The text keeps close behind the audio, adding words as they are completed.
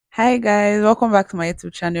Hi guys, welcome back to my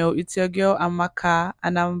YouTube channel. It's your girl Amaka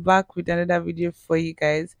and I'm back with another video for you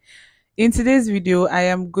guys. In today's video, I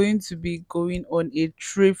am going to be going on a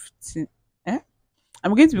thrifting. Eh?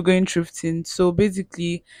 I'm going to be going thrifting. So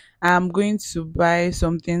basically, I'm going to buy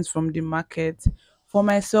some things from the market. For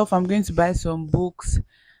myself, I'm going to buy some books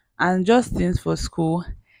and just things for school.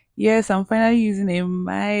 Yes, I'm finally using a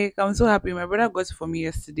mic. I'm so happy. My brother got it for me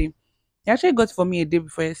yesterday. He actually got it for me a day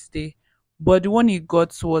before yesterday, but the one he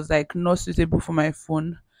got was like not suitable for my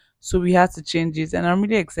phone, so we had to change it. And I'm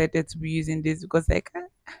really excited to be using this because I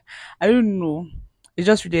don't know, it's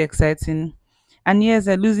just really exciting. And yes,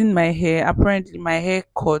 I'm losing my hair. Apparently, my hair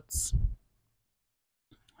cut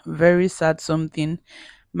very sad something.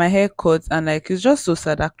 My hair cut and like it's just so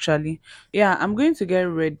sad actually. Yeah, I'm going to get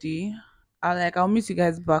ready. I'll meet you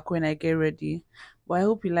guys back when I get ready. But I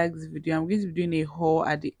hope you like this video. I'm going to be doing a haul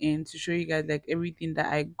at the end to show you guys like everything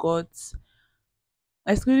that I got,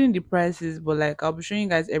 excluding the prices, but like I'll be showing you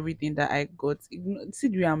guys everything that I got. See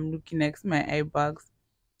the way I'm looking next my eye bags.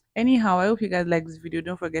 Anyhow, I hope you guys like this video.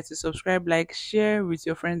 Don't forget to subscribe, like, share with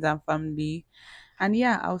your friends and family. And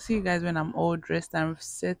yeah, I'll see you guys when I'm all dressed and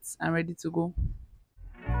set and ready to go.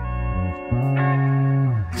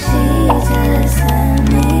 She just let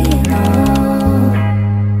me know,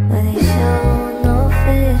 but they show no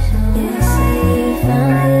fish. They say you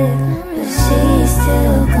found it, but she's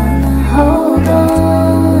still gonna hold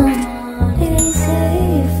on. They say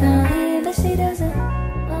you found it, but she doesn't want.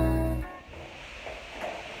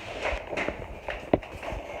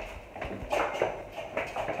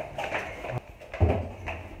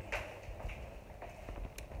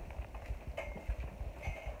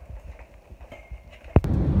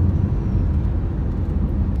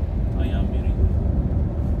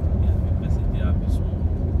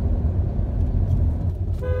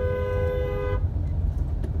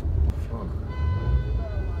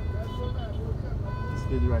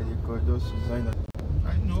 Lady right here, cause just resign.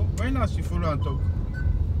 I know. Why not she follow and talk?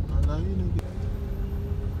 And now you know.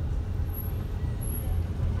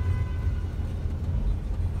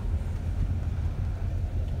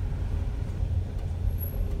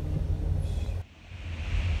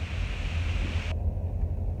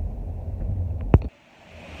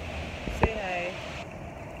 Say hi.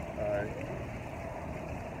 Alright.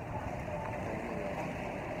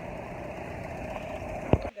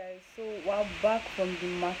 Guys, so we're back from the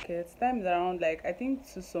market. Time is around like I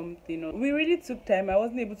think to something. We really took time. I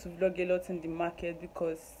wasn't able to vlog a lot in the market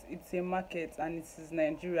because it's a market and it is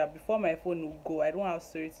Nigeria. Before my phone will go, I don't have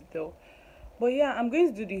story to tell. But yeah, I'm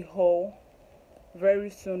going to do the haul very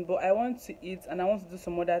soon. But I want to eat and I want to do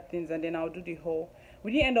some other things and then I'll do the haul.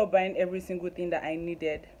 We didn't end up buying every single thing that I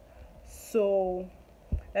needed, so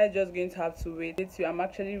that's just going to have to wait. I'm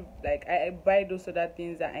actually like I buy those other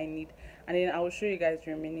things that I need and then I will show you guys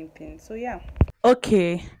the remaining things. So yeah.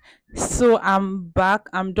 Okay, so I'm back.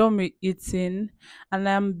 I'm done with eating, and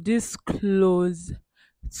I'm this close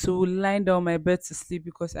to lying down my bed to sleep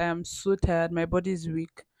because I am so tired. My body is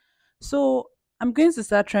weak. So I'm going to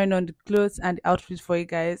start trying on the clothes and the outfits for you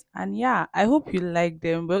guys. And yeah, I hope you like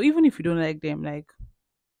them. Well, even if you don't like them, like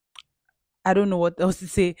I don't know what else to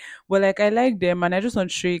say. But like I like them, and I just want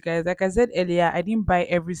to show you guys. Like I said earlier, I didn't buy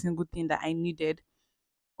every single thing that I needed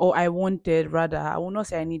or I wanted rather. I will not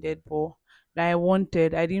say I needed, but that I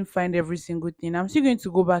wanted. I didn't find every single thing. I'm still going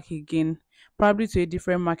to go back again, probably to a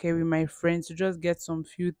different market with my friends to just get some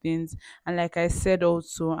few things. And like I said,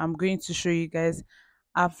 also, I'm going to show you guys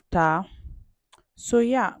after. So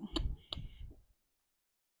yeah,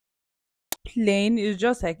 plain is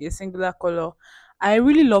just like a singular color. I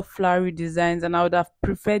really love flowery designs and I would have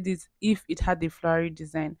preferred it if it had a flowery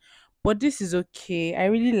design. But this is okay. I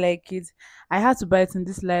really like it. I had to buy it in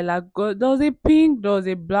this lilac. There was a pink, there was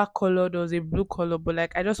a black color, there was a blue color, but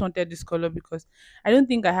like I just wanted this color because I don't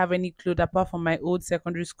think I have any clothes apart from my old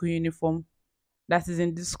secondary school uniform that is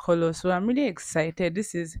in this color. So I'm really excited.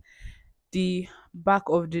 This is the back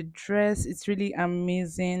of the dress. It's really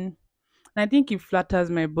amazing. And I think it flatters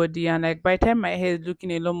my body, and like by the time my hair is looking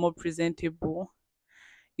a lot more presentable,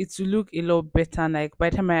 it will look a lot better. And like by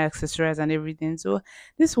the time I accessorize and everything. So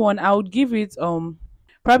this one I would give it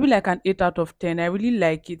probably like an 8 out of 10. I really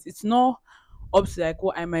like it. It's not up to like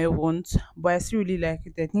what I might want, but I still really like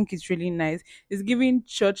it. I think it's really nice. It's giving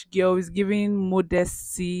church girl, it's giving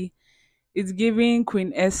modesty, it's giving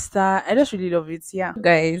Queen Esther. I just really love it. Yeah.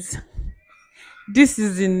 Guys, this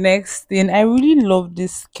is the next thing. I really love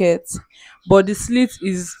this skirt, but the slit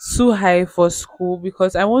is too high for school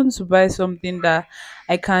because I want to buy something that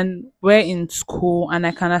I can wear in school and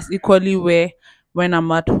I can as equally wear when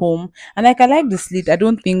I'm at home. And like I like the slit. I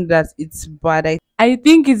don't think that it's bad. I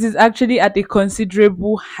think it is actually at a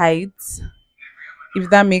considerable height, if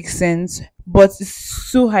that makes sense. But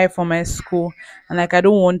it's too high for my school, and like I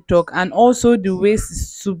don't want to talk. And also the waist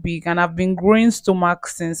is too big, and I've been growing stomach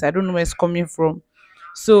since I don't know where it's coming from.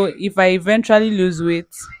 So if I eventually lose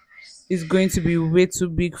weight, it's going to be way too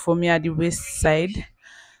big for me at the waist side.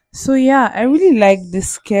 So yeah, I really like this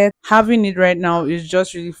skirt. Having it right now is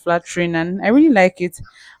just really flattering and I really like it.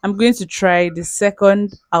 I'm going to try the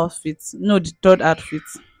second outfit. No, the third outfit.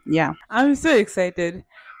 Yeah. I'm so excited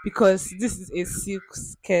because this is a silk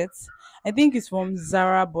skirt. I think it's from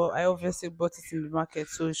Zara, but I obviously bought it in the market,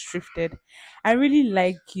 so it's thrifted. I really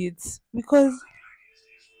like it because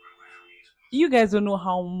you guys don't know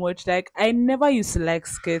how much, like, I never used to like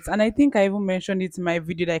skirts, and I think I even mentioned it in my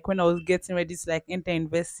video, like when I was getting ready to like enter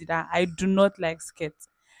university, that I do not like skirts.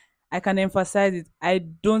 I can emphasize it, I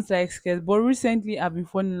don't like skirts, but recently I've been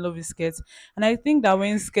falling in love with skirts. And I think that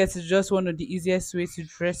when skirts is just one of the easiest ways to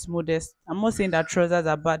dress modest. I'm not saying that trousers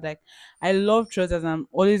are bad, like I love trousers, I'm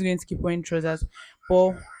always going to keep wearing trousers,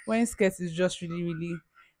 but when skirts is just really really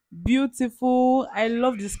beautiful. I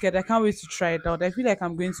love this skirt. I can't wait to try it out. I feel like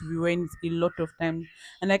I'm going to be wearing it a lot of times.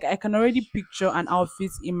 And like I can already picture an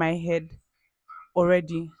outfit in my head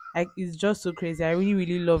already. Like it's just so crazy. I really,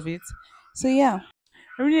 really love it. So yeah.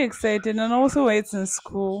 I'm really excited and also when it's in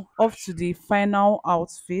school up to the final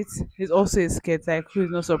outfit. It's also a skirt. Like who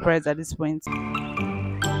is not surprised at this point?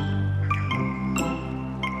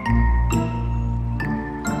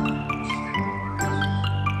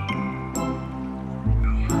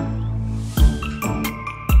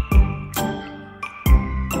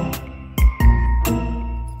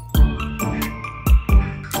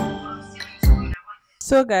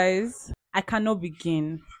 So guys, I cannot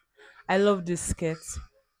begin. I love this skirt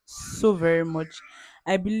so very much.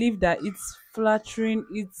 I believe that it's flattering.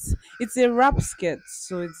 It's a wrap skirt,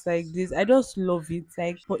 so it's like this. I just love it.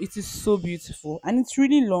 Like, but it is so beautiful and it's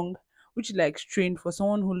really long, which is like strange for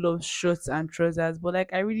someone who loves shorts and trousers. But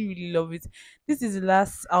like, I really really love it. This is the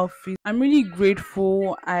last outfit. I'm really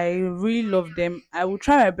grateful. I really love them. I will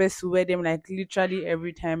try my best to wear them like literally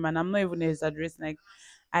every time, and I'm not even exaggerating. Like,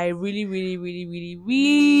 I really really really really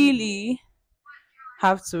really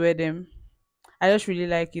have to wear them. I just really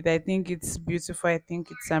like it. I think it's beautiful. I think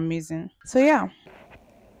it's amazing. So yeah.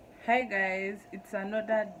 Hi guys, it's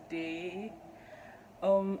another day.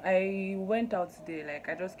 I went out today. Like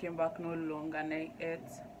I just came back no long and I ate.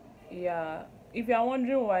 Yeah. If you're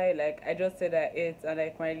wondering why, like I just said I ate and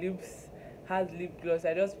like my lips has lip gloss,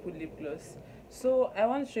 I just put lip gloss. So I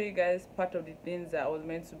want to show you guys part of the things that I was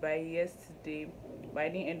meant to buy yesterday, but I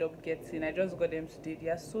didn't end up getting. I just got them today. They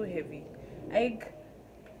are so heavy. Like,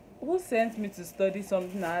 who sent me to study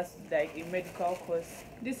something that has like a medical course?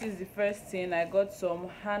 This is the first thing. I got some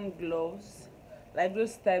hand gloves, like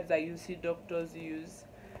those types that you see doctors use.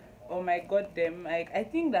 Oh my god, them, like I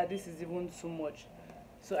think that this is even too much,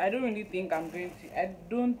 so I don't think I'm going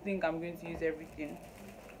to use everything.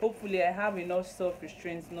 Hopefully I have enough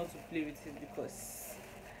self-restraint not to play with it, because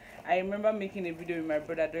I remember making a video with my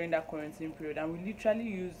brother during that quarantine period, and we literally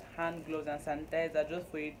used hand gloves and sanitizer just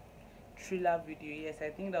for a thriller video. Yes, I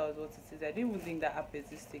think that was what it is. I didn't even think that app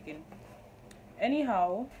exists again.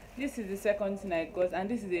 Anyhow, this is the second thing I got, and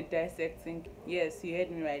this is a dissecting. Yes, you heard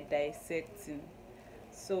me right, dissecting.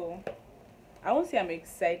 So I won't say I'm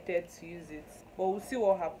excited to use it, but we'll see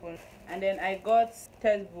what happens. And then I got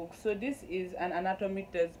textbook. So this is an anatomy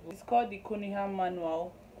textbook. It's called the Cunningham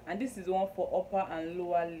Manual, and this is one for upper and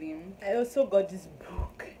lower limb. I also got this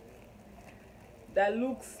book that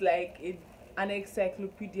looks like an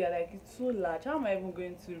encyclopedia. Like it's so large. How am I even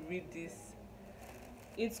going to read this?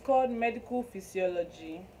 It's called Medical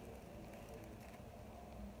Physiology.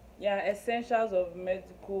 Yeah, Essentials of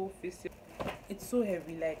Medical Physiology. It's so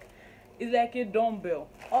heavy, like it's like a dumbbell.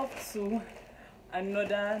 Up to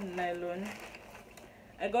another nylon.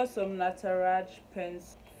 I got some Nataraj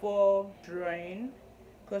pens for drawing,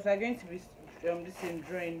 because I'm going to be this in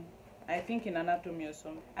drawing, I think in anatomy or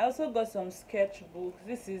something. I also got some sketchbooks.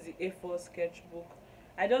 This is the A4 sketchbook.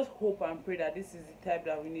 I just hope and pray that this is the type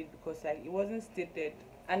that we need, because like it wasn't stated.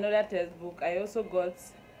 Another textbook. I also got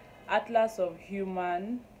Atlas of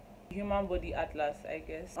Human Body Atlas, I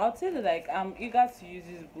guess. I'll tell you, like, I'm eager to use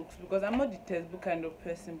these books because I'm not the textbook kind of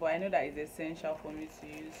person, but I know that it's essential for me to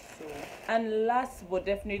use. So, and last but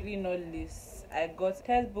definitely not least, I got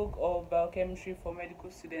textbook of biochemistry for medical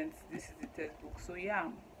students. This is the textbook. So yeah,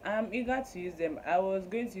 I'm eager to use them. I was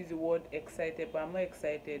going to use the word excited, but I'm not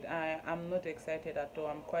excited. I'm not excited at all.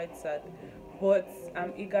 I'm quite sad, but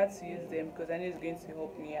I'm eager to use them because I know it's going to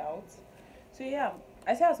help me out. So yeah,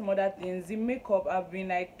 I still have some other things. The makeup, I've been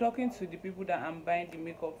like talking to the people that I'm buying the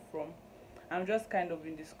makeup from, I'm just kind of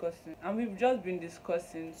been discussing, and we've just been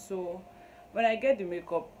discussing. So when I get the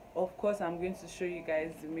makeup, of course I'm going to show you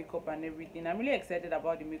guys the makeup and everything. I'm really excited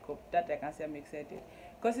about the makeup. That I can say I'm excited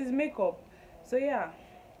because it's makeup. So yeah,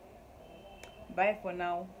 bye for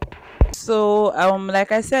now. So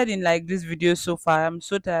like I said in like this video so far, I'm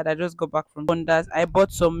so tired. I just got back from wonders. I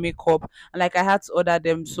bought some makeup and like I had to order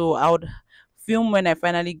them, so I would film when I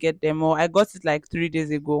finally get them, or I got it like 3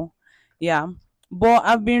 days ago. Yeah. But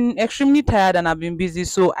I've been extremely tired and I've been busy,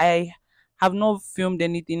 so I have not filmed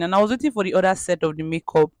anything. And I was waiting for the other set of the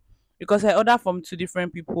makeup because I ordered from two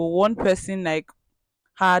different people. One person, like,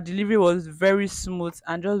 her delivery was very smooth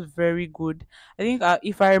and just very good. I think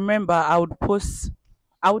if I remember, I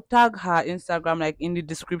would tag her Instagram like in the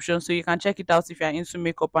description, so you can check it out if you're into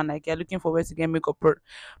makeup and like you're looking for where to get makeup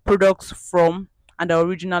products from, and the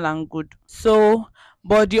original and good. So,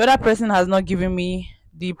 but the other person has not given me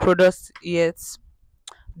the products yet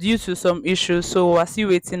due to some issues, so we're still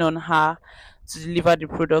waiting on her to deliver the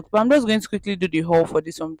product. But I'm just going to quickly do the haul for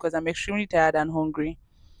this one because I'm extremely tired and hungry.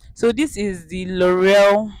 So this is the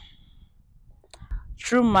L'Oreal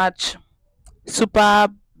True Match Super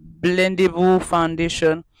Blendable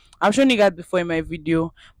Foundation. I've shown you guys before in my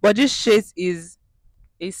video, but this shade is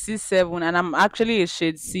a C7 and I'm actually a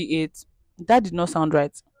shade C8. That did not sound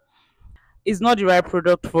right. It's not the right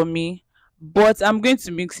product for me, but I'm going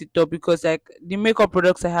to mix it up because like the makeup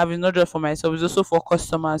products I have is not just for myself, it's also for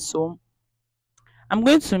customers. So I'm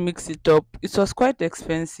going to mix it up. It was quite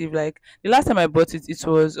expensive. Like the last time I bought it, it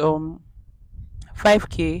was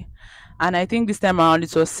 5K, and I think this time around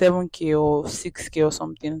it was 7K or 6K or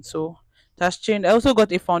something. So that's changed. I also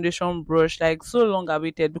got a foundation brush, like so long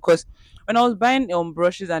awaited, because when I was buying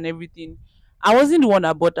brushes and everything, I wasn't the one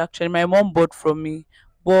that bought, actually my mom bought from me.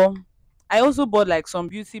 But I also bought like some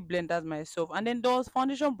beauty blenders myself, and then there was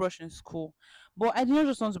foundation brush in school. But I didn't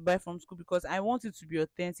just want to buy from school because I want it to be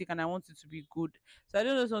authentic and I want it to be good. So I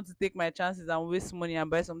didn't just want to take my chances and waste money and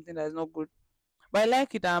buy something that is not good. But I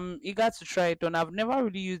like it. I'm eager to try it on. I've never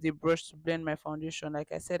really used a brush to blend my foundation.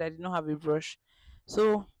 Like I said, I did not have a brush.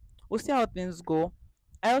 So we'll see how things go.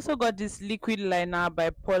 I also got this liquid liner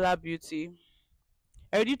by Polar Beauty.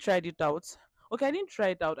 I already tried it out. Okay, I didn't try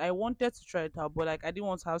it out. I wanted to try it out, but like I didn't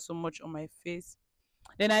want to have so much on my face.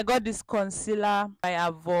 Then I got this concealer by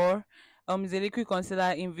Avor. It's a liquid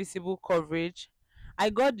concealer, invisible coverage. I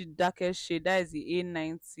got the darkest shade, that is the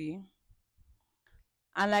A90.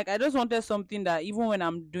 And like I just wanted something that even when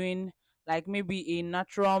I'm doing like maybe a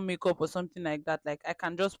natural makeup or something like that, like I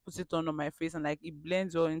can just put it on my face and like it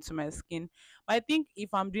blends well into my skin. But I think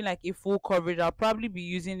if I'm doing like a full coverage, I'll probably be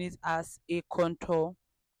using it as a contour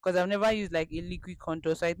because I've never used like a liquid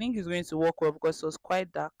contour, so I think it's going to work well because it was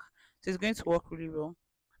quite dark, so it's going to work really well.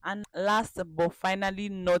 And last but finally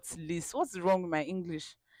not least, what's wrong with my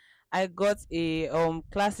English, I got a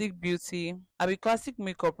classic beauty, I mean classic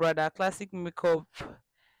makeup, rather classic makeup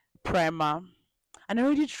primer. And I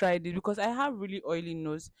already tried it because I have really oily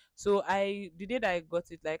nose. So I the day that I got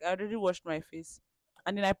it, like I already washed my face.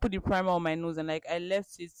 And then I put the primer on my nose and like I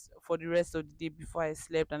left it for the rest of the day before I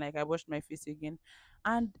slept, and like I washed my face again.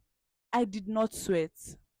 And I did not sweat.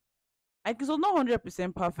 Like it was not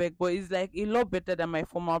 100% perfect, but it's like a lot better than my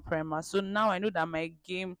former primer. So now I know that my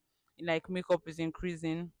game in like makeup is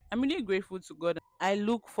increasing. I'm really grateful to God. I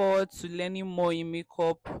look forward to learning more in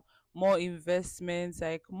makeup, more investments,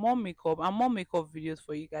 like more makeup and more makeup videos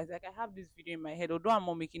for you guys. Like I have this video in my head, although I'm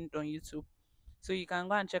not making it on YouTube. So you can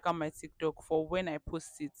go and check out my TikTok for when I post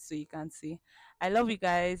it so you can see. I love you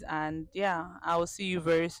guys, and yeah, I'll see you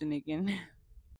very soon again.